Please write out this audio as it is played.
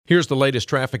Here's the latest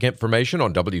traffic information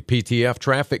on WPTF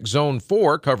Traffic Zone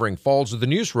 4 covering Falls of the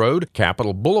Neuse Road,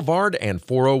 Capitol Boulevard, and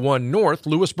 401 North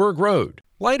Lewisburg Road.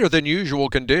 Lighter than usual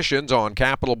conditions on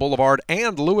Capitol Boulevard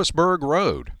and Lewisburg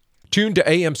Road. Tune to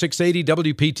AM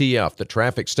 680 WPTF, the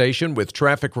traffic station with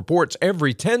traffic reports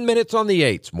every 10 minutes on the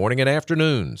 8s, morning and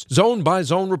afternoons.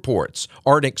 Zone-by-zone reports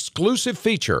are an exclusive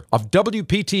feature of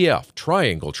WPTF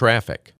Triangle Traffic.